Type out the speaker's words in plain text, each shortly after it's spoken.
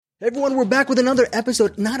Everyone, we're back with another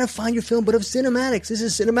episode, not of Find Your Film, but of CinemAddicts. This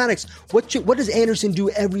is CinemAddicts. What does Anderson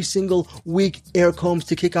do every single week, Eric Holmes,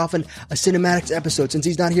 to kick off a CinemAddicts episode since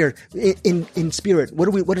he's not here in spirit?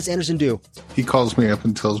 What does Anderson do? He calls me up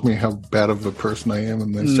and tells me how bad of a person I am,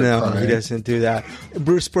 and then start crying. No, he doesn't do that.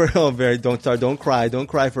 Bruce Pearl, don't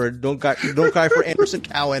cry for Anderson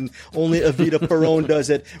Cowan. Only Evita Perón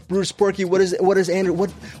does it. Bruce Perky, what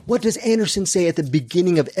does Anderson say at the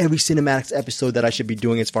beginning of every CinemAddicts episode that I should be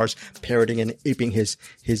doing as far as parroting and aping his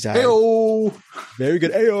Ayo. Very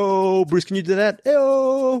good. Ayo. Bruce, can you do that?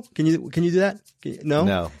 Ayo. Can you do that?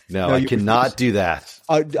 No, I cannot do that.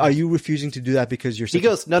 Are you refusing to do that because you're? He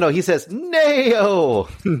goes, no. He says, Nayo.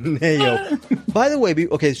 Nayo. By the way,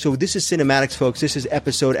 okay, so this is CinemAddicts, folks. This is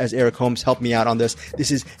episode, as Eric Holmes helped me out on this.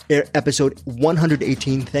 This is episode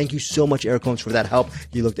 118. Thank you so much, Eric Holmes, for that help.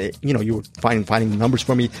 You looked at, you were finding numbers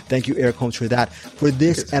for me. Thank you, Eric Holmes, for that. For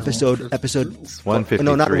this episode 153.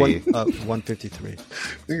 No, not 153. I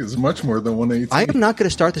think it's much more than 118. I am not going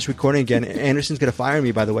to start this recording again. Anderson's going to fire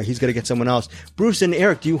me, by the way. He's going to get someone else. Bruce and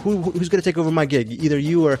Eric, who's going to take over my gig? Either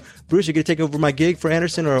you or Bruce are going to take over my gig for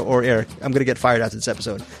Anderson, or Eric. I'm going to get fired after this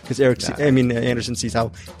episode because Anderson sees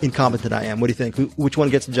how incompetent I am. What do you think? Which one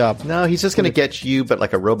gets the job? No, he's just going to get you, but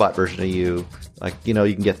like a robot version of you. Like, you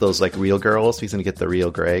can get those like real girls. He's going to get the real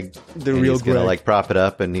Greg. He's going to like prop it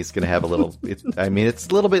up, and he's going to have a little. It's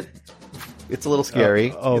a little bit. It's a little scary.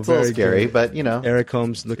 It's a little scary, good. But Eric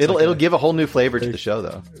Holmes looks. It'll give a whole new flavor to the show,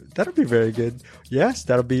 though. That'll be very good. Yes,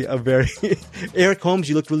 that'll be a very. Eric Holmes,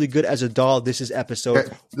 you look really good as a doll. This is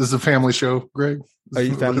episode. This is a family show, Greg. Are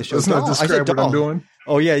you family show? Let's not describe what I'm doing.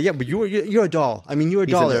 Oh yeah, but you're a doll. I mean, you're a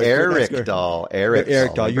doll. He's an Eric doll.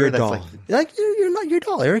 Eric doll. You're a doll. You're not your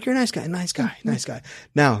doll, Eric. You're a nice guy.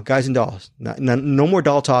 Now, guys and dolls. No more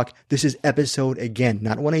doll talk. This is episode again,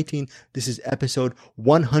 not 118. This is episode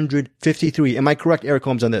 153. Am I correct, Eric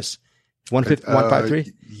Holmes, on this?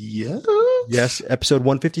 153. Yeah. Yes, episode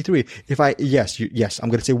 153. Yes, I'm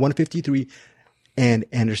going to say 153. And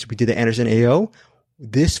Anderson, we did the Anderson AO.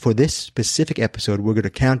 For this specific episode, we're going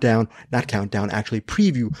to actually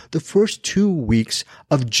preview the first 2 weeks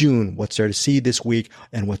of June. What's there to see this week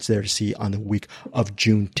and what's there to see on the week of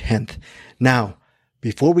June 10th. Now,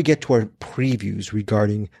 before we get to our previews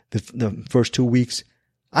regarding the first 2 weeks,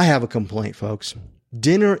 I have a complaint, folks.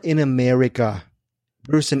 Dinner in America.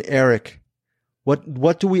 Bruce and Eric,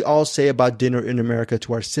 what do we all say about Dinner in America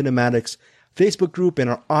to our CinemAddicts Facebook group and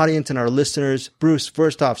our audience and our listeners? Bruce,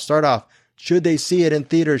 first off, start off. Should they see it in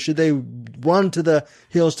theaters? Should they run to the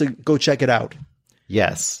hills to go check it out?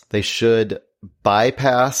 Yes, they should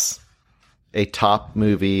bypass a top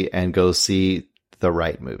movie and go see the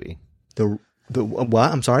right movie. The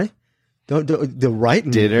what? I'm sorry? The right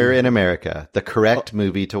movie? Dinner in America, the correct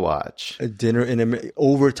movie to watch. Dinner in America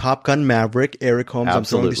over Top Gun Maverick. Eric Holmes,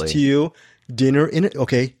 Absolutely. I'm throwing this to you. Dinner in it.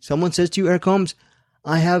 Okay, someone says to you, Eric Holmes,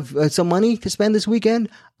 I have some money to spend this weekend.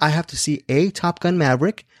 I have to see A, Top Gun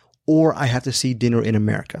Maverick, or I have to see Dinner in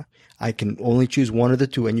America. I can only choose one of the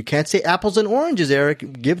two. And you can't say apples and oranges, Eric.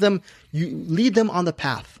 Lead them on the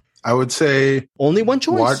path. I would say only one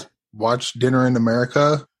choice. Watch Dinner in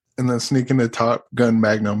America and then sneak into Top Gun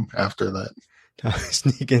Magnum after that.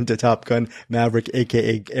 Sneak into Top Gun Maverick,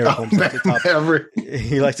 a.k.a. Eric Holmes. Maverick.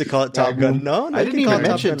 He likes to call it Top Gun. No, I didn't even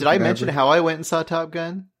mention. Did I mention how I went and saw Top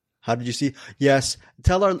Gun? How did you see? Yes.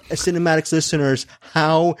 Tell our CinemAddicts listeners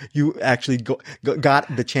how you actually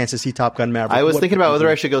got the chance to see Top Gun Maverick. I was thinking about whether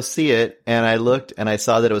I should go see it, and I looked and I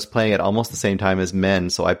saw that it was playing at almost the same time as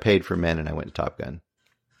Men, so I paid for Men and I went to Top Gun.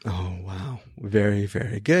 Oh, wow. Very,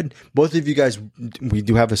 very good. Both of you guys, we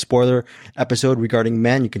do have a spoiler episode regarding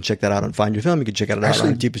Men. You can check that out on Find Your Film. You can check it out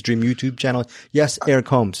on Deepest Dream YouTube channel. Yes, Eric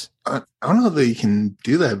Holmes. I don't know that you can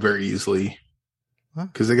do that very easily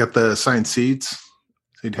because they got the assigned seats.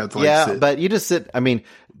 You'd have to sit. But you just sit. I mean,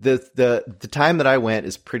 the time that I went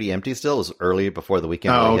is pretty empty still. It was early before the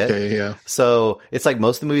weekend. Oh, okay, yeah. So it's like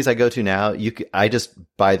most of the movies I go to now, I just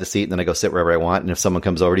buy the seat and then I go sit wherever I want. And if someone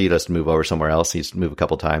comes over to you, just move over somewhere else. You just move a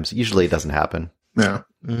couple times. Usually it doesn't happen. Yeah.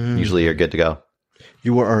 Usually you're good to go.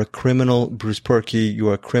 You are a criminal, Bruce Perky. You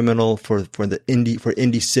are a criminal for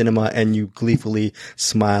indie cinema, and you gleefully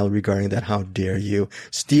smile regarding that. How dare you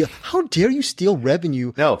steal? How dare you steal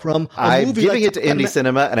revenue from a movie? I'm giving it to indie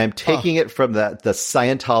cinema, and I'm taking it from the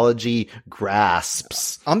Scientology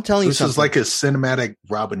grasps. I'm telling you, this is like a cinematic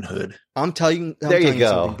Robin Hood. There you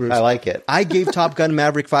go. Bruce. I like it. I gave Top Gun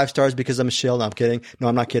Maverick 5 stars because I'm a shill. No, I'm kidding. No,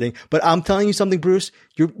 I'm not kidding. But I'm telling you something, Bruce.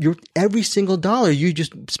 You're every single dollar you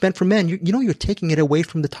just spent for Men. You're taking it away away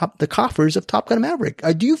from the coffers of Top Gun Maverick.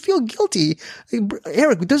 Do you feel guilty?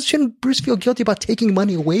 Eric, shouldn't Bruce feel guilty about taking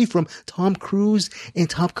money away from Tom Cruise and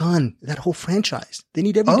Top Gun, that whole franchise? They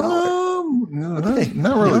need every dollar. No,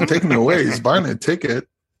 not really taking it away. He's buying a ticket.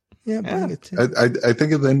 Yeah, buying a ticket. I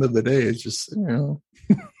think at the end of the day, it's just,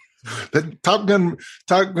 that Top Gun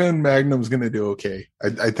Magnum's going to do okay.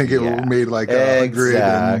 I think it made like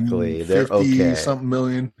exactly. They're okay. Something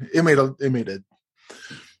million. It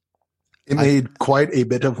made quite a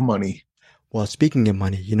bit of money. Well, speaking of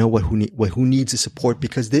money, you know who needs the support,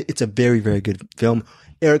 because it's a very, very good film.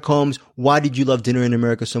 Eric Holmes, why did you love Dinner in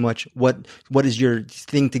America so much? What is your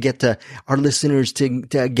thing to get to our listeners to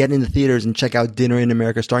get in the theaters and check out Dinner in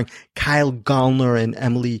America, starring Kyle Gallner and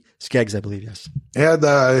Emily Skeggs, I believe, yes. It had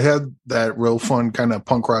that real fun kind of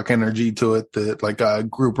punk rock energy to it, that like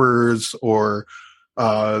Groupers or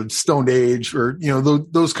Stoned Age, or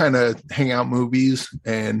those kind of hangout movies.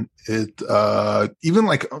 And it even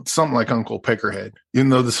like something like Uncle Peckerhead, even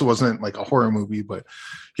though this wasn't like a horror movie, but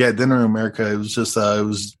yeah, Dinner in America, it was just it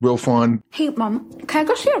was real fun. Hey Mom, can I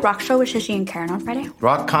go see a rock show with Shishi and Karen on Friday?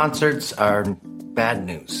 Rock concerts are bad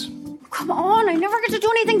news. Come on, I never get to do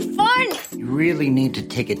anything fun. You really need to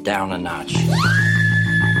take it down a notch.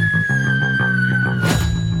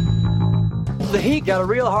 The Heat got a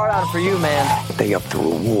real hard on for you, man. They up to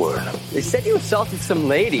a war. They said you assaulted some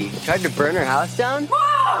lady. Tried to burn her house down?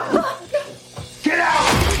 Get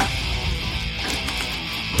out!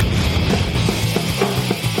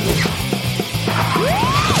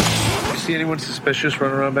 You see anyone suspicious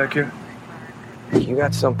running around back here? You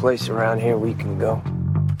got someplace around here we can go?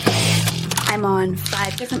 I'm on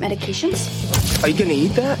 5 different medications. Are you gonna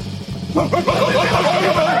eat that?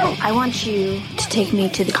 I want you to take me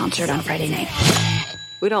to the concert on Friday night.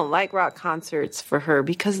 We don't like rock concerts for her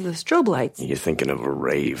because of the strobe lights. You're thinking of a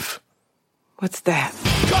rave. What's that?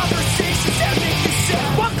 Conversations that make you say,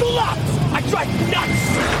 buckle up! I drive nuts!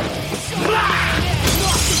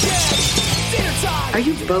 Are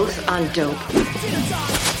you both on dope?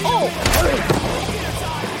 Oh!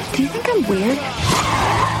 Do you think I'm weird?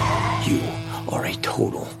 You are a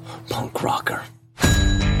total punk rocker.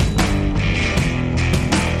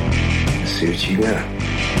 See what you got.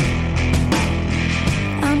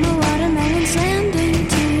 I'm a watermelon slammed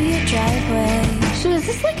into your driveway. So is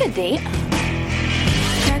this like a date?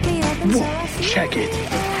 Crack me open so I feel Check it.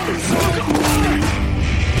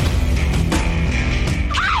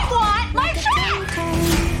 I want my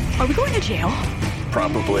shot! Are we going to jail?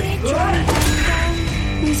 Probably.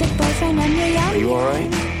 Music boyfriend and your Are you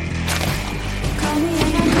alright? Call me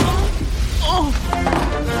and I'm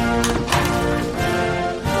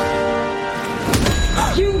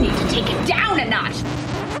You need to take it down a notch.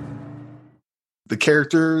 The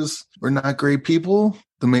characters were not great people.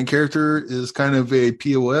 The main character is kind of a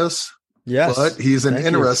POS. Yes. But he's an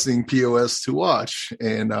interesting POS to watch.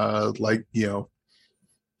 And like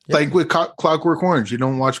with Clockwork Orange, you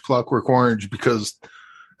don't watch Clockwork Orange because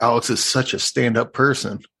Alex is such a stand-up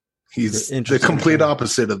person. He's the complete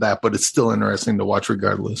opposite of that, but it's still interesting to watch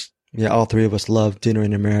regardless. Yeah, all three of us love Dinner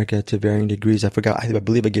in America to varying degrees. I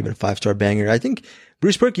believe I gave it a 5-star banger. I think,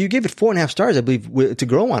 Bruce Burke, you gave it 4.5 stars, I believe, to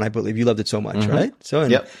grow on. I believe you loved it so much, right? So,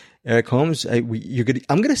 yep. Eric Holmes, I'm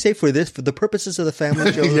going to say for the purposes of the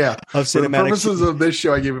family show, of CinemAddicts, for the purposes of this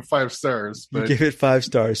show, I gave it 5 stars. But you give it 5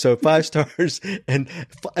 stars. So 5 stars and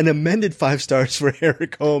an amended 5 stars for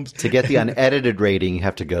Eric Holmes. To get the unedited rating, you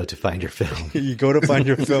have to go to Find Your Film. You go to Find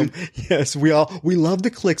Your Film. Yes, we love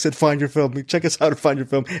the clicks at Find Your Film. Check us out at Find Your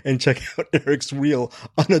Film and check out Eric's real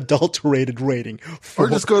unadulterated rating. Or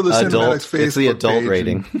just go to the CinemAddicts Facebook It's the adult page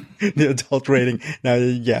rating. The adult rating. Now,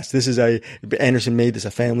 yes, this is Anderson made this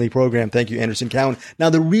a family program. Thank you, Anderson Cowan. Now,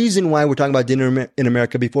 the reason why we're talking about Dinner in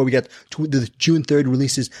America before we get to the June 3rd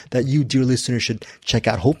releases that you, dear listeners, should check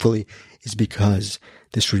out, hopefully, is because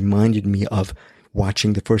this reminded me of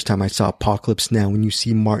watching the first time I saw Apocalypse Now, when you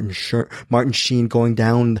see Martin Sheen going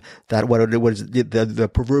down that, the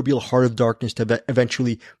proverbial heart of darkness to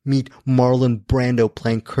eventually meet Marlon Brando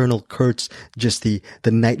playing Colonel Kurtz, just the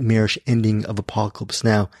nightmarish ending of Apocalypse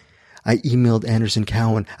Now. I emailed Anderson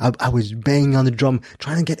Cowan. I was banging on the drum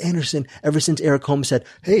trying to get Anderson ever since Eric Holmes said,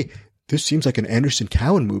 hey, this seems like an Anderson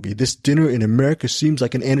Cowan movie. This Dinner in America seems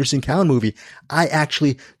like an Anderson Cowan movie. I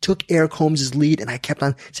actually took Eric Holmes' lead and I kept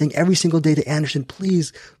on saying every single day to Anderson,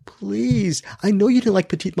 please, I know you didn't like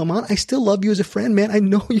Petite Maman. I still love you as a friend, man. I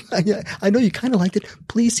know you kind of liked it.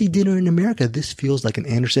 Please see Dinner in America. This feels like an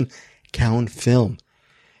Anderson Cowan film.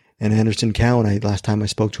 And Anderson Cowan, last time I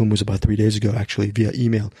spoke to him was about 3 days ago, actually, via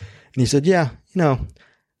email. And he said, yeah,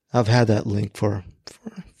 I've had that link for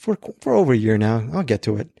over a year now. I'll get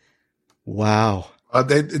to it. Wow.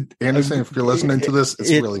 Anderson, if you're listening to this,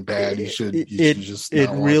 it's really bad. You should just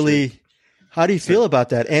not watch it. How do you feel about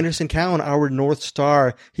that? Anderson Cowan, our North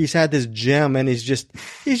Star, he's had this gem and he's just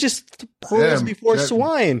pearls before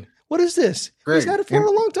swine. What is this? Greg, he's had it for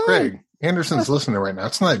a long time. Greg, Anderson's listening right now.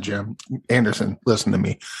 It's not a gem. Anderson, listen to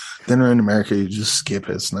me. Dinner in America, you just skip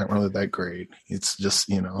it. It's not really that great. It's just,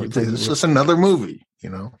 it's just another movie,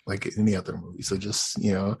 like any other movie. So just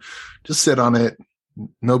sit on it.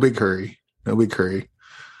 No big hurry.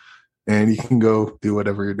 And you can go do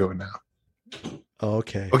whatever you're doing now.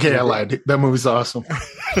 Okay, I lied. That movie's awesome.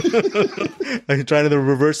 I'm trying to the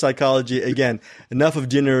reverse psychology again. Enough of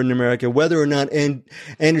Dinner in America. Whether or not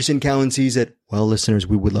Anderson Cowan sees it, well, listeners,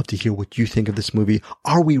 we would love to hear what you think of this movie.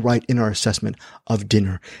 Are we right in our assessment of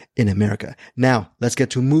Dinner in America? Now, let's get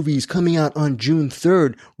to movies coming out on June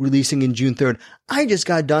 3rd, releasing in June 3rd. I just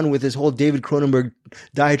got done with this whole David Cronenberg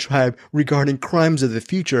diatribe regarding Crimes of the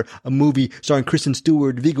Future, a movie starring Kristen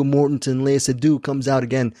Stewart, Viggo Mortensen, Lea Seydoux, comes out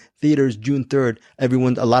again, theaters June 3rd.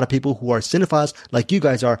 A lot of people who are cinephiles, like you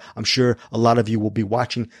guys are, I'm sure a lot of you will be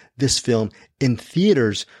watching this film in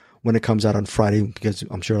theaters when it comes out on Friday, because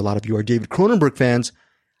I'm sure a lot of you are David Cronenberg fans.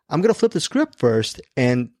 I'm going to flip the script first.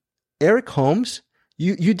 And Eric Holmes,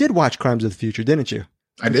 you did watch Crimes of the Future, didn't you?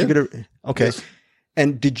 I did. Okay. Yes.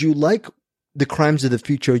 And did you like the Crimes of the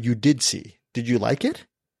Future you did see? Did you like it?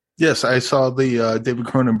 Yes, I saw the David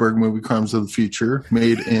Cronenberg movie Crimes of the Future,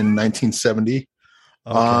 made in 1970.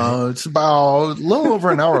 Okay. It's about a little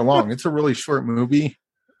over an hour long. It's a really short movie.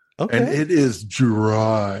 Okay. And it is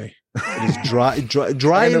dry. It is dry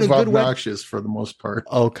kind in a of good obnoxious way. For the most part.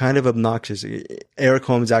 Oh, kind of obnoxious. Eric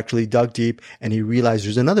Holmes actually dug deep and he realized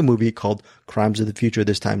there's another movie called Crimes of the Future,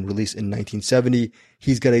 this time released in 1970.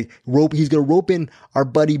 He's gonna rope in our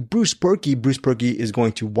buddy Bruce Perky. Bruce Perky is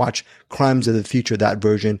going to watch Crimes of the Future, that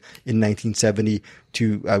version in 1970,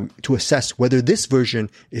 to assess whether this version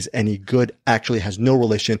is any good. Actually has no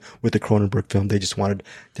relation with the Cronenberg film. They just wanted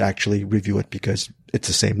to actually review it because it's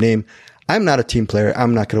the same name. I'm not a team player.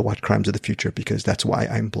 I'm not going to watch Crimes of the Future because that's why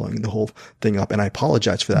I'm blowing the whole thing up. And I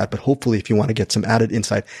apologize for that. But hopefully, if you want to get some added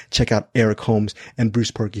insight, check out Eric Holmes and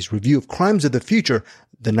Bruce Perky's review of Crimes of the Future,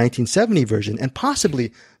 the 1970 version, and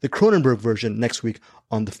possibly the Cronenberg version next week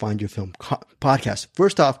on the Find Your Film podcast.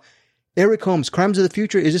 First off, Eric Holmes, Crimes of the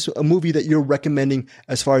Future, is this a movie that you're recommending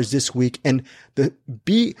as far as this week? And the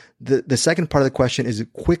second part of the question is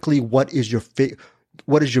quickly, what is your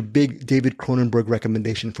big David Cronenberg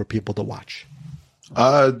recommendation for people to watch?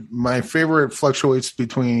 My favorite fluctuates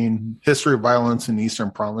between History of Violence and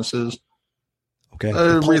Eastern Promises. Okay.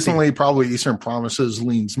 Recently, probably Eastern Promises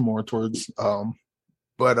leans more towards,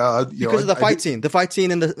 because of the fight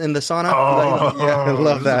scene in the sauna. I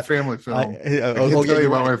love that. A family film. I can tell you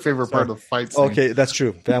about my favorite part of the fight scene. Okay, that's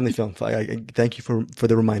true. Family film. Thank you for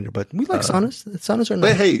the reminder. But we like saunas. Saunas are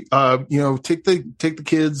nice. But hey, take the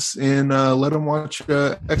kids and let them watch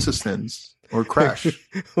Existence or Crash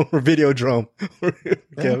or Videodrome.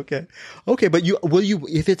 Okay. But will you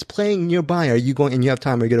if it's playing nearby? Are you going and you have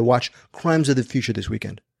time? Are you going to watch Crimes of the Future this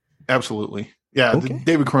weekend? Absolutely. Yeah, okay.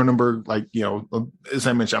 David Cronenberg, as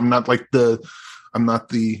I mentioned, I'm not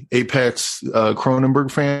the apex Cronenberg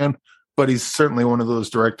fan, but he's certainly one of those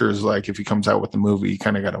directors. Like, if he comes out with a movie, you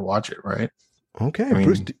kind of got to watch it, right? Okay, I mean,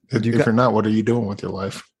 Bruce, if you're not, what are you doing with your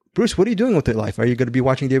life? Bruce, what are you doing with your life? Are you going to be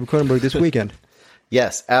watching David Cronenberg this weekend?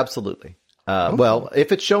 Yes, absolutely. Well,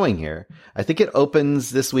 if it's showing here, I think it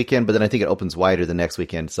opens this weekend, but then I think it opens wider the next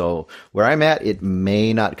weekend. So where I'm at, it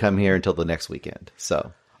may not come here until the next weekend.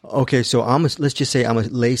 So. Okay, so let's just say I'm a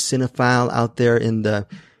lay cinephile out there in the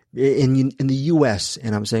U.S.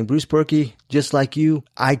 and I'm saying, Bruce Perky, just like you,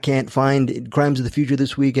 I can't find Crimes of the Future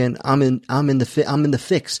this weekend. I'm in the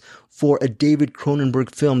fix for a David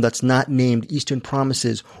Cronenberg film that's not named Eastern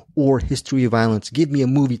Promises or History of Violence. Give me a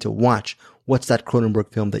movie to watch. What's that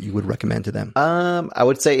Cronenberg film that you would recommend to them? I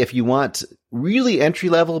would say if you want really entry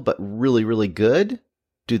level but really really good,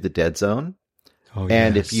 do The Dead Zone. Oh,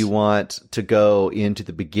 and yes. if you want to go into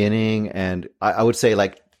the beginning, and I would say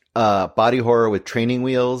body horror with training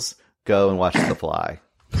wheels, go and watch The Fly.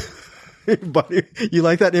 You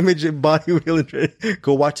like that image of body wheel and training?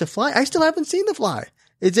 Go watch The Fly. I still haven't seen The Fly.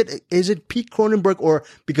 Is it peak Cronenberg, or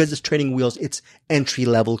because it's training wheels, it's entry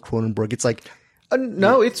level Cronenberg? It's like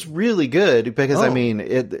no, it's really good because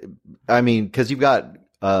because you've got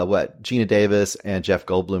Gina Davis and Jeff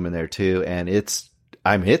Goldblum in there too, and it's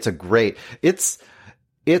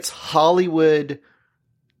Hollywood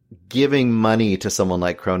giving money to someone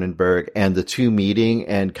like Cronenberg and the two meeting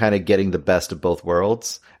and kind of getting the best of both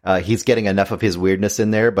worlds. He's getting enough of his weirdness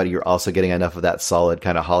in there, but you're also getting enough of that solid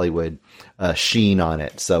kind of Hollywood sheen on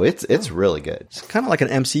it. So it's really good. It's kind of like an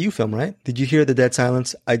MCU film, right? Did you hear the dead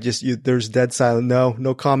silence? There's dead silence.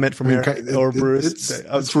 No comment from Eric or Bruce.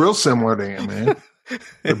 It's real similar to him, man.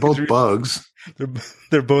 They're both bugs.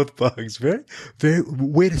 They're both bugs. Very, very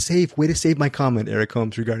way to save my comment, Eric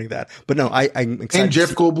Holmes, regarding that. But no, I'm excited. And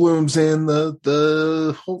Jeff Goldblum's in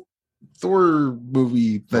the whole Thor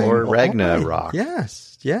movie thing. Or Ragnarok.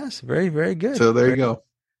 Yes. Very, very good. So there you go.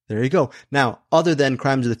 There you go. Now, other than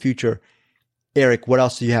Crimes of the Future, Eric, what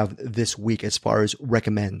else do you have this week as far as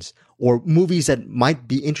recommends or movies that might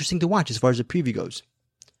be interesting to watch as far as the preview goes?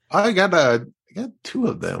 I got two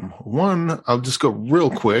of them. One, I'll just go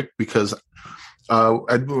real quick because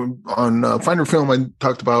on Finder Film, I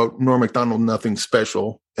talked about Norm Macdonald, Nothing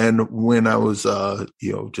Special. And when I was,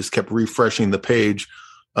 just kept refreshing the page,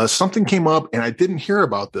 something came up and I didn't hear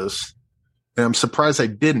about this. And I'm surprised I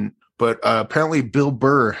didn't. But apparently Bill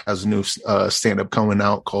Burr has a new stand-up coming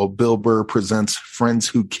out called Bill Burr Presents Friends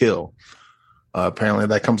Who Kill. Apparently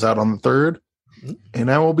that comes out on the 3rd.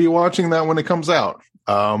 And I will be watching that when it comes out.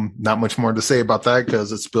 Not much more to say about that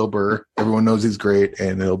because it's Bill Burr. Everyone knows he's great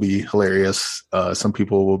and it'll be hilarious. Some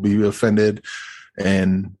people will be offended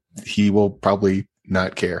and he will probably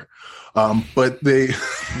not care. But they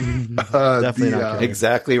definitely not care.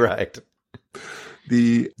 Exactly right.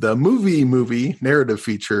 The movie narrative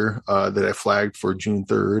feature that I flagged for June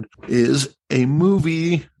 3rd is a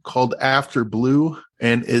movie called After Blue,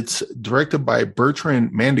 and it's directed by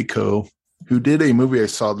Bertrand Mandico, who did a movie I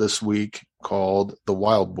saw this week called The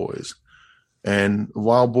Wild Boys. And The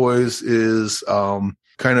Wild Boys is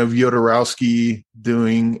kind of Jodorowsky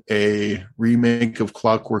doing a remake of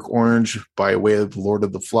Clockwork Orange by way of Lord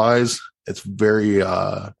of the Flies. It's very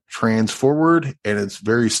trans forward and it's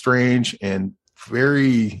very strange and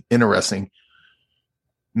very interesting.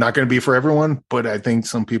 Not going to be for everyone, but I think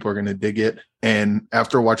some people are going to dig it. And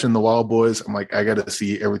after watching The Wild Boys, I'm like, I got to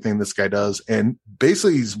see everything this guy does. And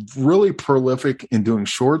basically, he's really prolific in doing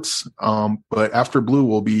shorts. But After Blue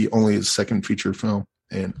will be only his second feature film.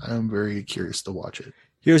 And I'm very curious to watch it.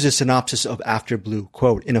 Here's a synopsis of After Blue.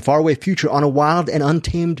 Quote, in a faraway future on a wild and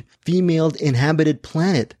untamed female inhabited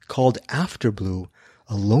planet called After Blue,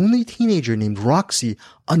 a lonely teenager named Roxy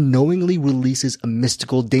unknowingly releases a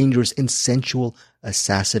mystical, dangerous, and sensual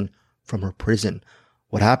assassin from her prison.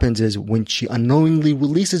 What happens is when she unknowingly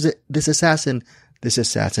releases this assassin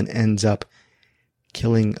ends up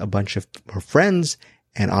killing a bunch of her friends.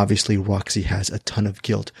 And obviously Roxy has a ton of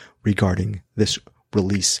guilt regarding this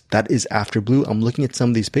release. That is After Blue. I'm looking at some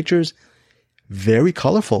of these pictures. Very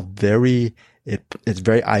colorful. It's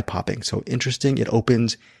very eye-popping. So interesting. It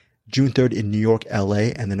opens June 3rd in New York,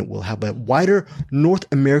 LA, and then it will have a wider North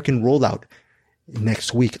American rollout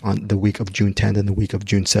next week on the week of June 10th and the week of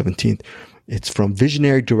June 17th. It's from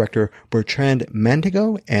visionary director Bertrand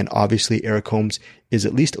Mandico, and obviously Eric Holmes is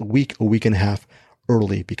at least a week and a half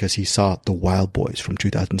early because he saw The Wild Boys from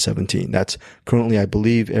 2017. That's currently, I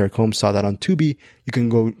believe, Eric Holmes saw that on Tubi. You can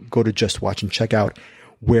go to Just Watch and check out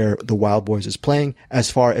where The Wild Boys is playing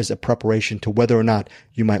as far as a preparation to whether or not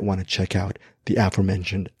you might want to check out the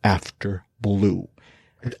aforementioned After Blue.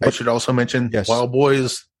 I should also mention Wild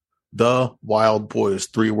Boys, The Wild Boys,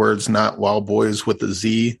 3 words, not Wild Boys with a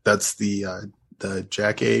Z. That's the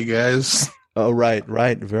Jack A guys. Oh, right.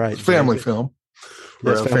 Family film.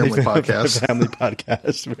 Yes, family podcast. Family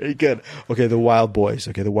podcast. Very good. Okay, The Wild Boys.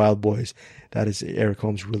 That is, Eric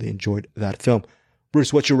Holmes really enjoyed that film.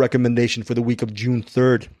 Bruce, what's your recommendation for the week of June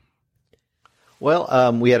 3rd?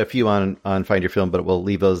 Well, we had a few on Find Your Film, but we'll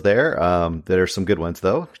leave those there. There are some good ones,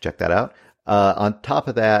 though. Check that out. On top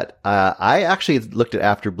of that, I actually looked at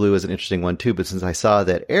After Blue as an interesting one, too. But since I saw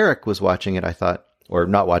that Eric was watching it, I thought, or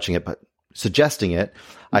not watching it, but suggesting it,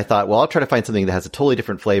 I thought, well, I'll try to find something that has a totally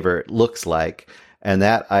different flavor, it looks like. And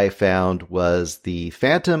that I found was The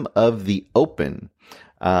Phantom of the Open.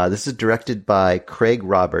 This is directed by Craig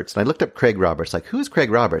Roberts. And I looked up Craig Roberts, like, who is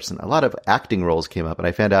Craig Roberts? And a lot of acting roles came up. And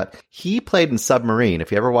I found out he played in Submarine.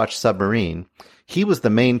 If you ever watched Submarine, he was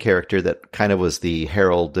the main character that kind of was the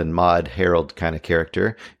Harold and Maude Harold kind of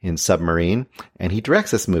character in Submarine. And he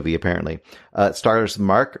directs this movie, apparently. It stars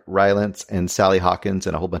Mark Rylance and Sally Hawkins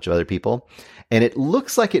and a whole bunch of other people. And it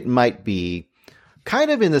looks like it might be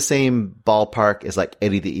kind of in the same ballpark as like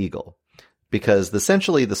Eddie the Eagle. Because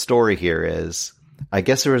essentially the story here is, I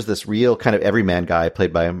guess there was this real kind of everyman guy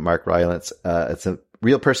played by Mark Rylance. It's a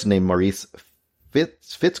real person named Maurice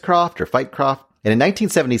Fitzcroft or Fightcroft. And in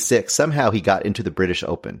 1976, somehow he got into the British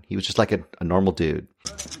Open. He was just like a normal dude.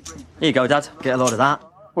 Here you go, Dad. Get a load of that.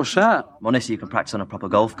 What's that? Money so you can practice on a proper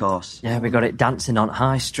golf course. Yeah, we got it dancing on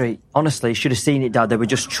High Street. Honestly, you should have seen it, Dad. They were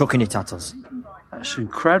just chucking it at us. That's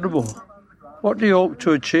incredible. What do you hope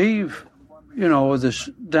to achieve, with this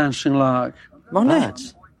dancing lark? Money.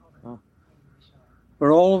 Lads.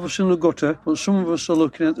 We're all of us in the gutter, but some of us are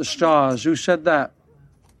looking at the stars. Who said that?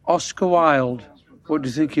 Oscar Wilde. What do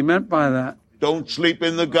you think he meant by that? Don't sleep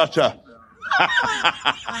in the gutter.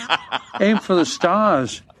 Aim for the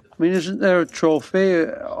stars. I mean, isn't there a trophy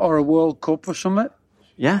or a World Cup or something?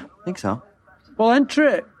 Yeah, I think so. Well, enter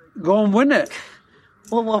it. Go and win it.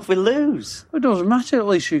 Well, what if we lose? It doesn't matter. At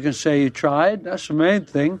least you can say you tried. That's the main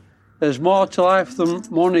thing. There's more to life than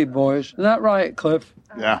money, boys. Isn't that right, Cliff?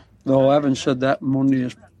 Yeah. Though I haven't said that money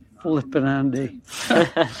is flipping handy.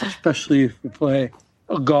 Especially if you play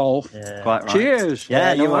golf. Yeah. Quite right. Cheers.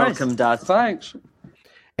 Yeah, you're welcome, Dad. Thanks.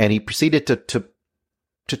 And he proceeded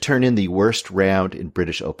to turn in the worst round in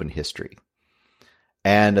British Open history.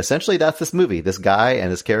 And essentially that's this movie, this guy and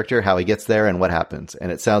his character, how he gets there and what happens.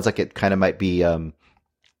 And it sounds like it kind of might be kind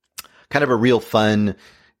of a real fun,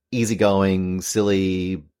 easygoing,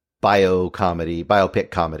 silly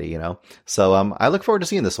biopic comedy, So I look forward to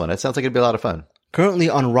seeing this one. It sounds like it'd be a lot of fun. Currently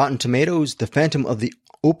on Rotten Tomatoes, The Phantom of the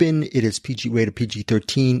Open, it is PG rated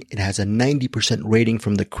PG-13. It has a 90% rating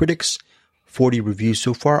from the critics, 40 reviews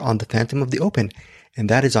so far on The Phantom of the Open. And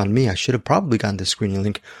that is on me. I should have probably gotten the screening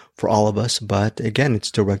link for all of us. But again,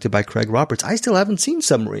 it's directed by Craig Roberts. I still haven't seen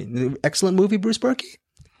Submarine. Excellent movie, Bruce Berkey.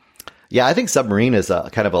 Yeah, I think Submarine is a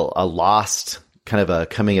kind of a lost, kind of a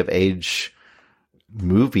coming of age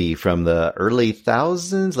movie from the early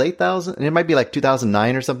thousands, late thousands. And it might be like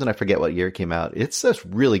 2009 or something. I forget what year it came out. It's just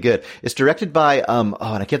really good. It's directed by, and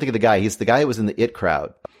I can't think of the guy. He's the guy who was in the It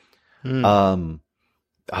Crowd. I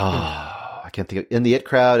can't think of in the It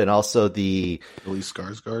Crowd, and also the Billy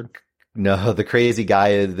Skarsgård. No, the crazy guy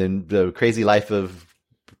in the Crazy Life of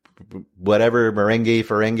whatever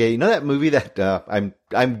Ferengi. You know that movie that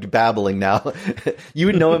I'm babbling now. You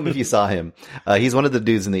would know him if you saw him. He's one of the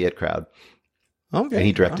dudes in the It Crowd. Okay, and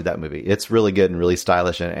he directed that movie. It's really good and really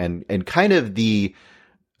stylish and kind of a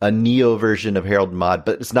Neo version of Harold and Maude,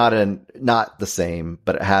 but it's not the same,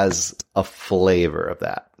 but it has a flavor of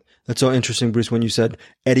that. That's so interesting, Bruce, when you said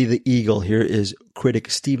Eddie the Eagle. Here is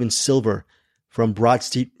critic Steven Silver from Broad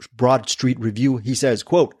Street Review. He says,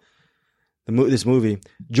 quote, this movie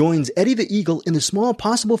joins Eddie the Eagle in the small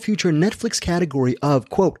possible future Netflix category of,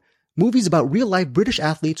 quote, movies about real-life British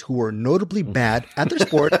athletes who are notably bad at their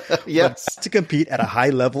sport, yes, but to compete at a high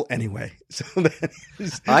level anyway. So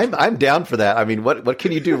I'm down for that. I mean, what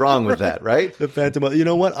can you do wrong with that, right? The Phantom. You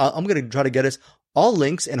know what? I'm going to try to get us all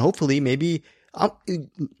links, and hopefully maybe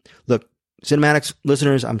look, CinemAddicts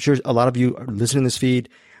listeners, I'm sure a lot of you are listening to this feed.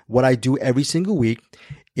 What I do every single week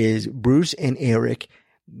is Bruce and Eric,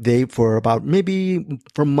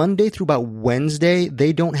 from Monday through about Wednesday,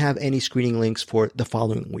 they don't have any screening links for the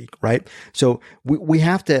following week, right? So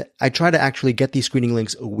I try to actually get these screening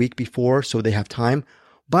links a week before so they have time.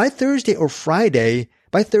 By Thursday or Friday,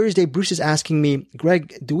 Bruce is asking me,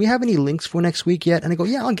 Greg, do we have any links for next week yet? And I go,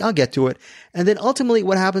 yeah, I'll get to it. And then ultimately,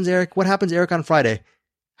 what happens, Eric, on Friday?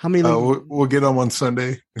 How many links? We'll get them on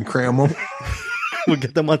Sunday and cram them. We'll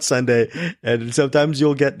get them on Sunday, and sometimes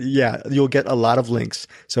you'll get a lot of links.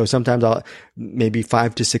 So sometimes I'll maybe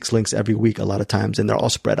 5 to 6 links every week, a lot of times, and they're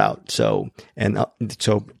all spread out. So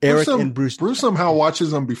Eric and Bruce somehow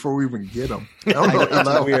watches them before we even get them.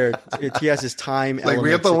 It's weird. He has his time. Like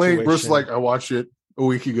we have the link. Bruce I watched it a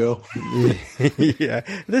week ago. Yeah,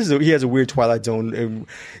 he has a weird Twilight Zone,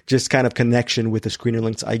 just kind of connection with the screener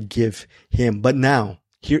links I give him. But now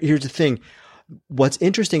here's the thing. What's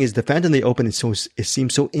interesting is The Phantom of the Open it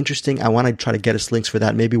seems so interesting. I want to try to get us links for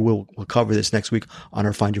that. Maybe we'll cover this next week on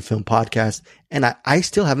our Find Your Film podcast. And I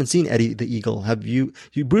still haven't seen Eddie the Eagle. Have you,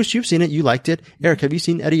 Bruce, you've seen it. You liked it. Eric, have you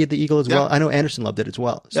seen Eddie the Eagle as well? I know Anderson loved it as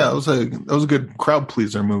well. So. Yeah, that was a good crowd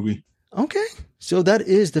pleaser movie. Okay. So that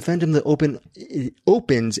is The Phantom of the Open. It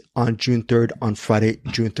opens on June 3rd, on Friday,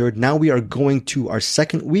 June 3rd. Now we are going to our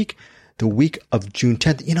second week, the week of June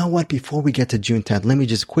 10th. You know what? Before we get to June 10th, let me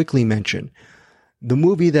just quickly mention the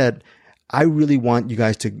movie that I really want you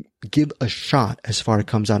guys to give a shot as far as it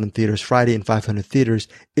comes out in theaters Friday in 500 theaters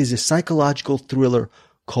is a psychological thriller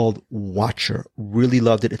called Watcher. Really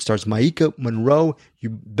loved it. It stars Maika Monroe.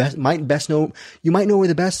 You might know her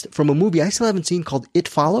the best from a movie I still haven't seen called It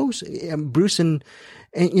Follows. Bruce and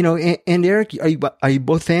Eric, are you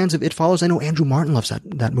both fans of It Follows? I know Andrew Martin loves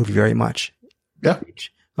that movie very much. Yeah.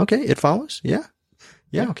 Okay, It Follows. Yeah.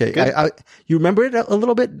 Yeah, okay. You remember it a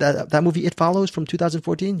little bit? That movie, It Follows, from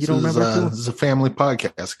 2014? You don't remember it? This is a family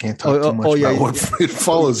podcast. I can't talk too much about what It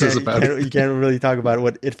Follows is about. You can't really talk about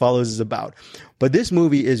what It Follows is about. But this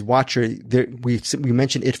movie is Watcher. We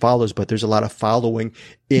mentioned It Follows, but there's a lot of following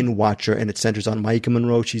in Watcher, and it centers on Maika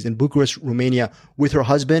Monroe. She's in Bucharest, Romania, with her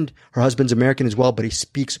husband. Her husband's American as well, but he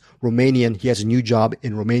speaks Romanian. He has a new job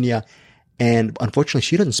in Romania, and unfortunately,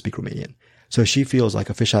 she doesn't speak Romanian. So she feels like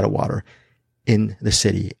a fish out of water in the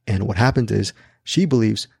city. And what happens is she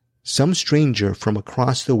believes some stranger from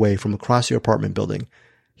across the way, from across their apartment building,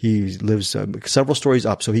 he lives several stories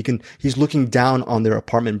up. So he's looking down on their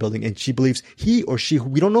apartment building, and she believes he or she,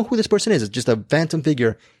 we don't know who this person is. It's just a phantom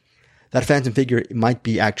figure. That phantom figure might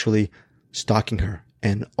be actually stalking her.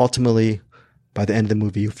 And ultimately, by the end of the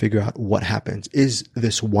movie, you figure out what happens. Is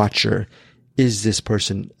this Watcher, is this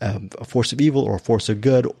person a force of evil or a force of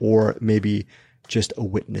good, or maybe just a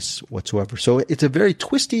witness whatsoever? So it's a very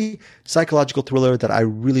twisty psychological thriller that I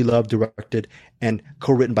really love, directed and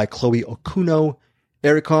co-written by Chloe Okuno.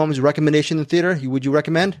 Eric Holmes, recommendation in the theater. Would you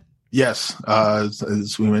recommend? Yes.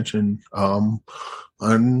 As we mentioned on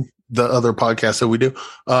the other podcast that we do,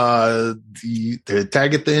 the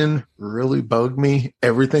tag at the end really bugged me.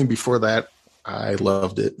 Everything before that, I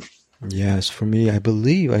loved it. Yes, for me, I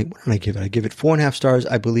believe, what did I give it? I give it 4.5 stars.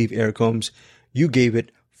 I believe, Eric Holmes, you gave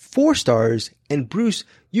it 4 stars. And Bruce,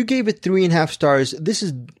 you gave it 3.5 stars. This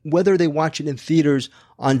is whether they watch it in theaters,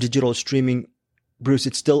 on digital streaming. Bruce,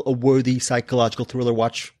 it's still a worthy psychological thriller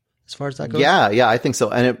watch as far as that goes. Yeah, I think so.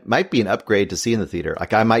 And it might be an upgrade to see in the theater.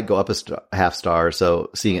 Like, I might go up a half star or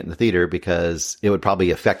so seeing it in the theater, because it would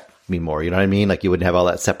probably affect me more. You know what I mean? Like, you wouldn't have all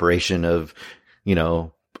that separation of,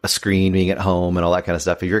 a screen being at home and all that kind of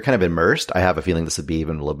stuff. If you're kind of immersed, I have a feeling this would be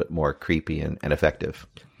even a little bit more creepy and effective.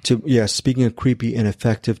 Speaking of creepy and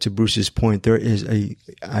effective, to Bruce's point, there is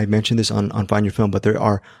I mentioned this on Find Your Film, but there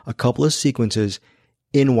are a couple of sequences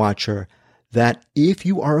in Watcher that, if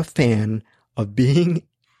you are a fan of being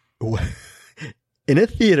in a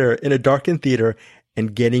theater, in a darkened theater,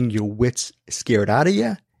 and getting your wits scared out of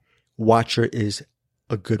you, Watcher is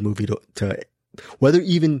a good movie to whether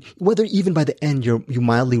even by the end you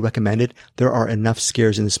mildly recommend it. There are enough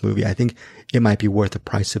scares in this movie. I think it might be worth the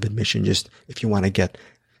price of admission, just if you want to get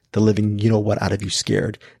the living out of you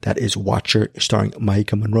scared. That is Watcher, starring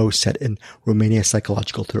Maika Monroe, set in Romania,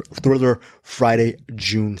 psychological thriller, Friday,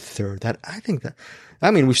 June 3rd.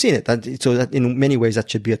 We've seen it. So that in many ways, that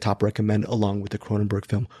should be a top recommend, along with the Cronenberg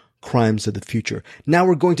film, Crimes of the Future. Now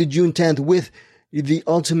we're going to June 10th with the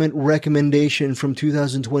ultimate recommendation from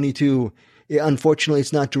 2022. Unfortunately,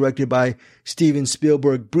 it's not directed by Steven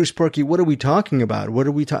Spielberg. Bruce Perky, what are we talking about?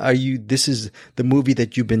 This is the movie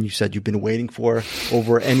that you said you've been waiting for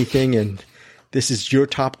over anything, and this is your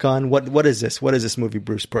Top Gun. What is this? What is this movie,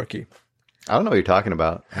 Bruce Perky? I don't know what you're talking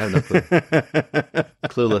about. I have no clue.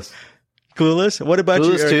 Clueless. Clueless? What about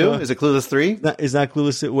Clueless you, Eric? 2? Is it Clueless 3? It's not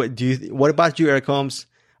Clueless. What about you, Eric Holmes?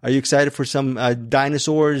 Are you excited for some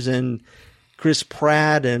dinosaurs and Chris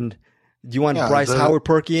Pratt, and do you want Bryce Howard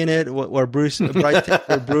Perky in it, or Bruce, Bryce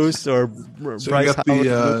or Bruce, or so Bryce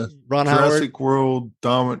Howard? Ron Jurassic Howard? World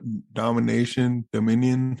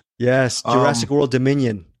Dominion. Yes, Jurassic World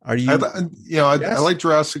Dominion. Are you? I like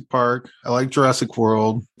Jurassic Park. I like Jurassic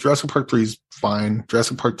World. Jurassic Park 3 is fine.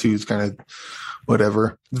 Jurassic Park 2 is kind of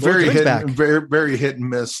whatever. Very hit and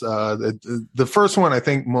miss. The first one, I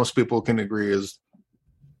think most people can agree, is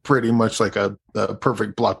pretty much like a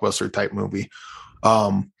perfect blockbuster type movie.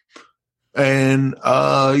 I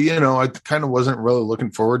kind of wasn't really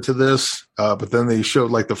looking forward to this. But then they showed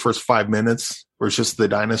like the first 5 minutes where it's just the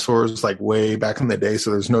dinosaurs, like way back in the day. So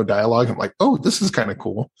there's no dialogue. I'm like, oh, this is kind of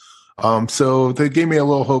cool. So they gave me a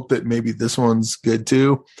little hope that maybe this one's good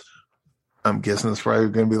too. I'm guessing it's probably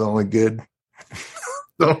going to be the only good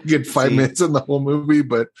 5 minutes in the whole movie.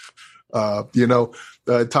 But, Top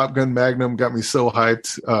Gun Magnum got me so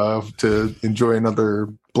hyped to enjoy another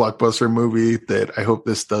blockbuster movie that I hope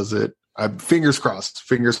this does it. Fingers crossed.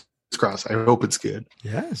 I hope it's good.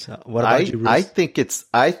 Yes. What about you, Bruce?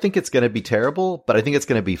 I think it's going to be terrible, but I think it's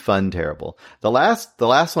going to be fun terrible. The last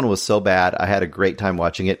one was so bad. I had a great time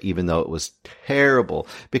watching it, even though it was terrible,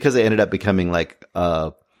 because it ended up becoming like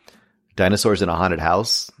dinosaurs in a haunted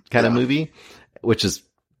house kind of movie, which is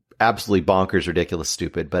absolutely bonkers, ridiculous,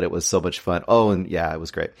 stupid, but it was so much fun. Oh, and yeah, it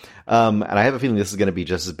was great. And I have a feeling this is going to be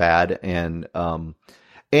just as bad.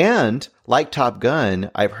 And like Top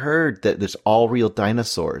Gun, I've heard that there's all real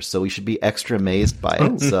dinosaurs, so we should be extra amazed by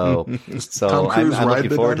it. So I'm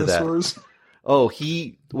looking forward to that. Oh,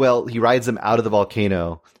 he rides them out of the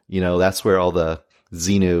volcano. That's where all the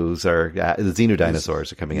Xenos are. The Xeno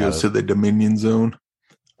dinosaurs are coming out. To the Dominion Zone.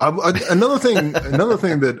 Another thing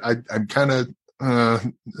that I'm kind of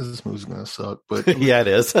this movie's gonna suck, but yeah, it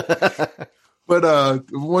is. But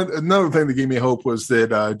another thing that gave me hope was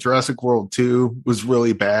that Jurassic World 2 was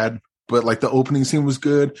really bad, but like the opening scene was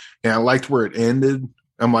good, and I liked where it ended.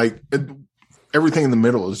 I'm like, everything in the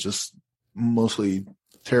middle is just mostly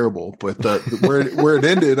terrible, but where it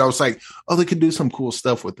ended, I was like, oh, they could do some cool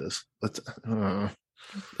stuff with this. It's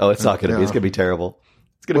not going to be. It's going to be terrible.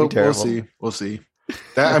 It's going to be terrible. We'll see.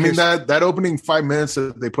 That opening 5 minutes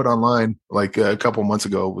that they put online like a couple months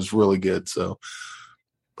ago was really good. So,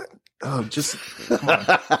 just come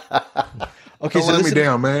on. Okay, don't let me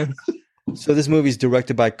down, man. So this movie is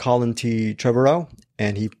directed by Colin T. Trevorrow,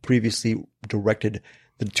 and he previously directed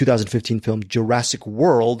the 2015 film Jurassic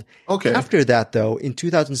World. Okay. After that, though, in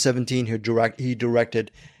 2017, he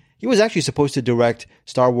was actually supposed to direct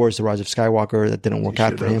Star Wars: The Rise of Skywalker. That didn't work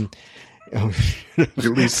out for him. At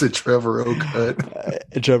least the Trevorrow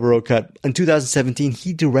cut. In 2017,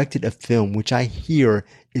 he directed a film which I hear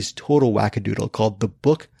is total wackadoodle called The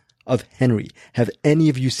Book of Henry. Have any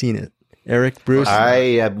of you seen it? Eric, Bruce?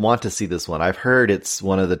 I want to see this one. I've heard it's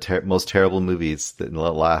one of the most terrible movies in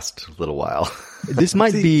the last little while. This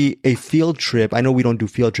might be a field trip. I know we don't do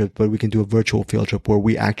field trips, but we can do a virtual field trip where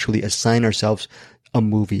we actually assign ourselves a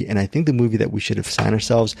movie. And I think the movie that we should assign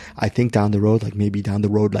ourselves, I think down the road, like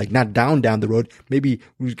not down the road, maybe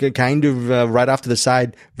we can kind of right off to the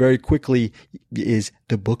side very quickly, is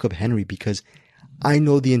The Book of Henry, because I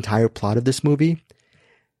know the entire plot of this movie.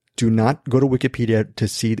 Do not go to Wikipedia to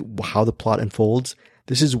see how the plot unfolds.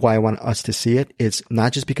 This is why I want us to see it. It's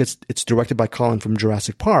not just because it's directed by Colin from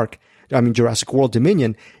Jurassic World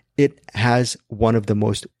Dominion. It has one of the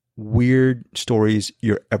most weird stories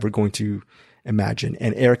you're ever going to imagine.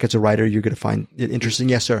 And Eric, as a writer, you're going to find it interesting.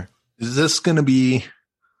 Yes, sir. Is this going to be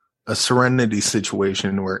a Serenity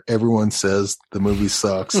situation where everyone says the movie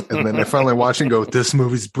sucks, and then I finally watch and go, this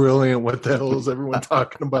movie's brilliant. What the hell is everyone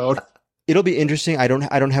talking about? It'll be interesting. I don't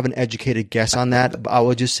have an educated guess on that, but I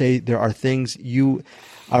will just say there are things you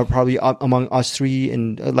are probably among us three,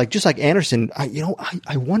 and just like Anderson. I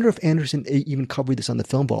wonder if Anderson even covered this on the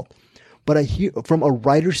Film Vault. But I hear from a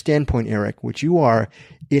writer's standpoint, Eric, which you are,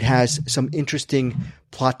 it has some interesting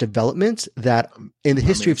plot developments that in the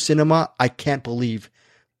history of cinema, I can't believe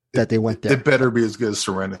that they went there. It better be as good as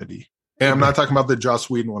Serenity. And I'm not talking about the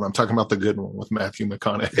Joss Whedon one. I'm talking about the good one with Matthew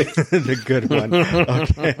McConaughey. The good one.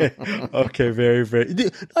 Okay. Very,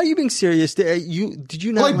 very. Are you being serious? Did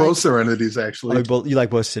you not like both Serenities, actually? You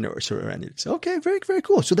like both Serenities. Okay. Very, very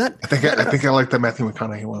cool. So I think I like the Matthew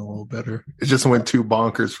McConaughey one a little better. It just went too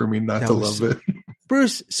bonkers for me not to love it.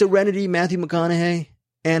 Bruce, Serenity, Matthew McConaughey,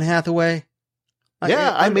 Anne Hathaway.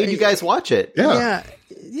 I made you guys watch it. Yeah.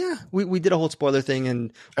 We did a whole spoiler thing,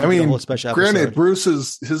 and I mean, a whole special granted, episode.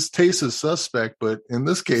 Bruce's his taste is suspect, but in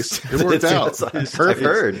this case, it worked out. I've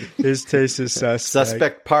heard his taste is suspect.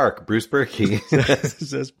 Suspect Park, Bruce Berkey.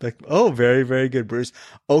 Suspect. Oh, very, very good, Bruce.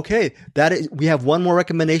 Okay, we have one more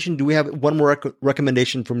recommendation. Do we have one more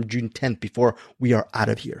recommendation from June 10th before we are out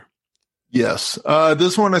of here? Yes.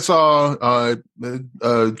 This one I saw a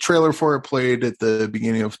trailer for it played at the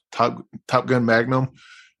beginning of Top Gun Magnum.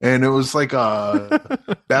 And it was like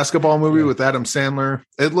a basketball movie with Adam Sandler.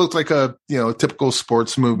 It looked like a typical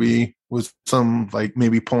sports movie with some like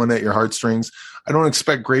maybe pulling at your heartstrings. I don't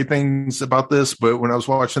expect great things about this, but when I was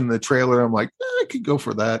watching the trailer, I'm like, I could go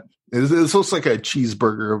for that. It looks like a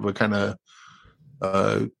cheeseburger of a kind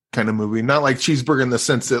of movie. Not like cheeseburger in the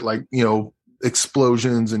sense that like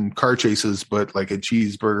explosions and car chases, but like a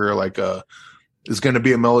cheeseburger, like is going to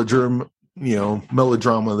be a melodrama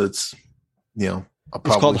that's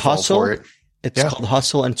it's called Hustle. It's called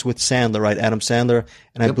Hustle, and it's with Sandler, right? Adam Sandler,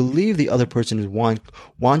 and I believe the other person is Wanko.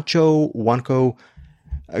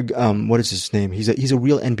 What is his name? He's a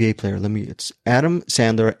real NBA player. It's Adam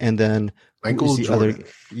Sandler, and then Michael Jordan.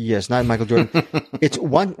 Yes, not Michael Jordan. It's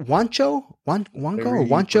Wanko.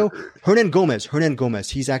 Hernan Gomez.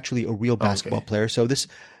 He's actually a real basketball player. So this,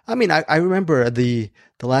 I remember the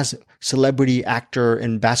last celebrity actor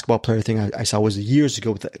and basketball player thing I saw was years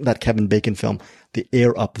ago with that Kevin Bacon film, The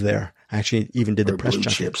Air Up There. I actually even did the press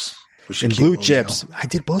junkets. And Blue Chips. I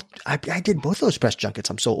did both. I did both those press junkets.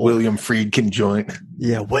 I'm so old. William Friedkin joint.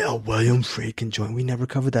 Yeah, William Friedkin joint. We never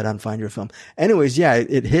covered that on Find Your Film. Anyways, yeah,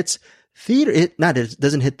 it hits theater. It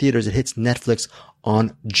doesn't hit theaters. It hits Netflix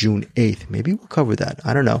on June 8th. Maybe we'll cover that.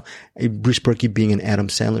 I don't know. Bruce Berkey being an Adam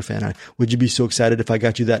Sandler fan, would you be so excited if I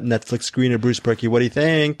got you that Netflix screener, Bruce Berkey? What do you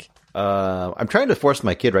think? I'm trying to force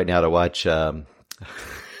my kid right now to watch Jack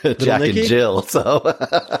and Jill. So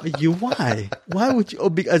why? Why would you?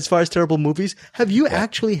 As far as terrible movies, have you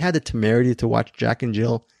actually had the temerity to watch Jack and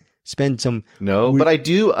Jill? spend some. No, but I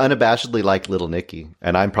do unabashedly like Little Nicky,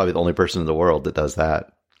 and I'm probably the only person in the world that does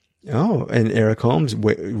that. Oh, and Eric Holmes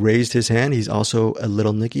raised his hand. He's also a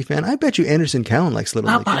Little Nicky fan. I bet you Anderson Cowan likes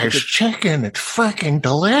Little Nicky. Popeye's chicken, it's fucking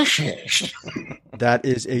delicious. That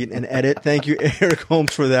is an edit. Thank you, Eric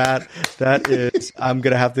Holmes, for that. That is, I'm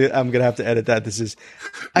gonna have to edit that. This is,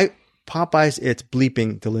 Popeyes. It's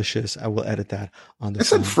bleeping delicious. I will edit that on the. I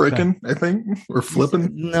said frickin', I think, or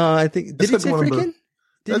flippin'. No, I think did he say frickin'?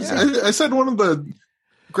 I said one of the.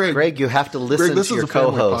 Greg, you have to listen to your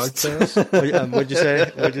co-host. What'd you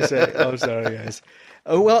say? Oh, sorry, guys.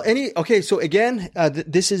 Oh, well, so again,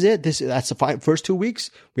 this is it. That's the first 2 weeks.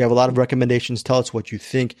 We have a lot of recommendations. Tell us what you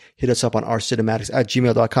think. Hit us up on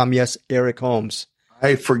ourcinematics@gmail.com. Yes, Eric Holmes.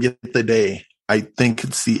 I forget the day. I think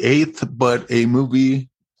it's the 8th, but a movie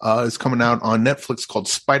is coming out on Netflix called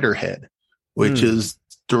Spiderhead, which is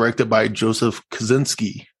directed by Joseph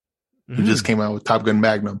Kosinski, who just came out with Top Gun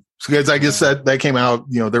Magnum. So guys, I guess that came out,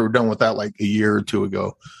 they were done with that like a year or two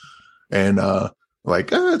ago. And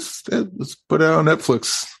let's put it on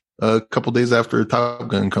Netflix a couple days after Top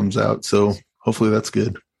Gun comes out. So hopefully that's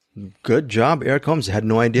good. Good job, Eric Holmes. I have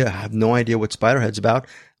no idea what Spiderhead's about.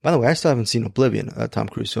 By the way, I still haven't seen Oblivion, Tom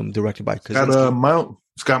Cruise film directed by Kosinski.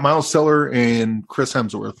 It's got Miles Teller and Chris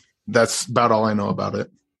Hemsworth. That's about all I know about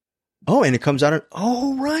it. Oh, and it comes out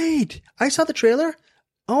right. I saw the trailer.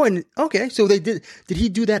 Oh, and okay. So did he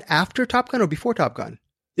do that after Top Gun or before Top Gun?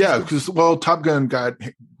 Yeah, because Top Gun got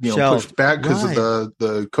pushed back because of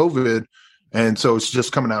the COVID, and so it's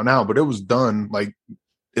just coming out now. But it was done like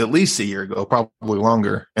at least a year ago, probably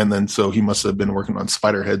longer. And then so he must have been working on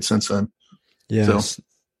Spiderhead since then. Yeah, so,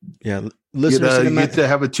 yeah. Listeners, you get to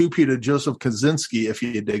have a two-peat of Joseph Kosinski if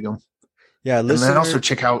you dig him. Yeah, and then also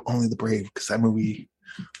check out Only the Brave because that movie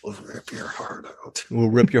will rip your heart out. Will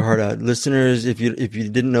rip your heart out. Listeners, if you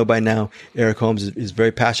didn't know by now, Eric Holmes is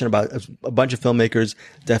very passionate about a bunch of filmmakers.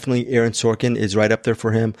 Definitely Aaron Sorkin is right up there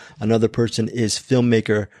for him. Another person is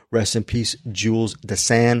filmmaker, rest in peace, Jules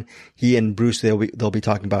Dassin. He and Bruce, they'll be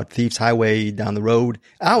talking about Thieves Highway down the road.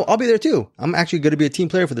 I'll be there too. I'm actually going to be a team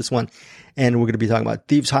player for this one. And we're going to be talking about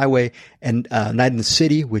Thieves Highway and Night in the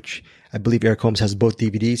City, which I believe Eric Holmes has both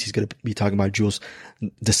DVDs. He's going to be talking about Jules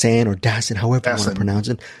Dassin or Dassin, however you want to pronounce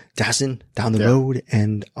it. Dassin, Down the Road.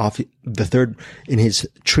 And off the third in his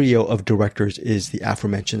trio of directors is the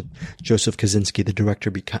aforementioned Joseph Kosinski, the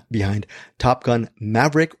director behind Top Gun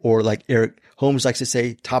Maverick, or like Eric Holmes likes to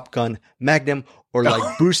say, Top Gun Magnum, or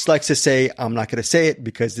like Bruce likes to say, I'm not going to say it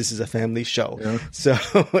because this is a family show. Yeah. So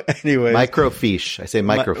anyway. Microfiche. I say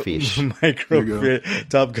microfiche.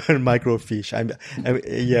 Top Gun Microfiche.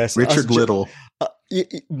 Yes. Richard Little.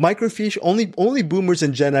 Microfiche, only boomers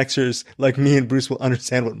and Gen Xers like me and Bruce will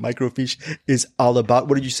understand what microfiche is all about.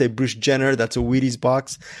 What did you say, Bruce Jenner? That's a Wheaties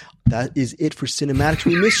box. That is it for CinemAddicts.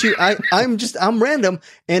 We miss you. I'm random.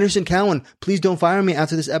 Anderson Cowan, please don't fire me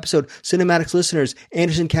after this episode. CinemAddicts listeners,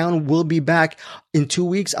 Anderson Cowan will be back in 2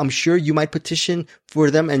 weeks. I'm sure you might petition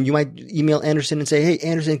for them and you might email Anderson and say, hey,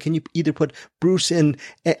 Anderson, can you either put Bruce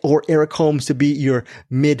or Eric Holmes to be your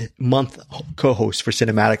mid-month co-host for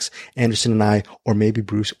CinemAddicts? Anderson and I, or maybe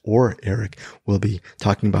Bruce or Eric, will be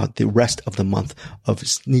talking about the rest of the month of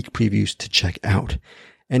sneak previews to check out.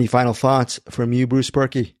 Any final thoughts from you, Bruce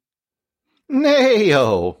Perky?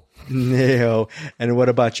 Neo. And what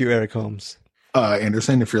about you, Eric Holmes?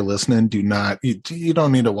 Anderson, if you're listening, you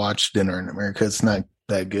don't need to watch Dinner in America. It's not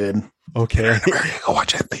that good. Okay. Dinner in America, go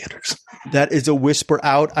watch it in theaters. That is a whisper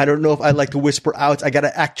out. I don't know if I like the whisper outs. I got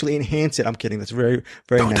to actually enhance it. I'm kidding. That's very,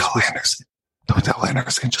 very nice. Don't tell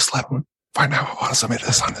Anderson. Just let him find out how awesome it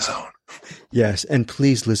is on his own. Yes. And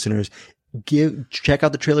please, listeners, check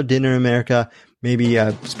out the trailer Dinner in America. Maybe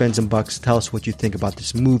spend some bucks. Tell us what you think about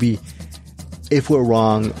this movie. If we're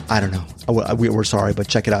wrong, I don't know. We're sorry, but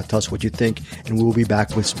check it out. Tell us what you think. And we will be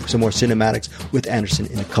back with some more CinemAddicts with Anderson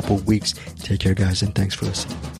in a couple of weeks. Take care, guys, and thanks for listening.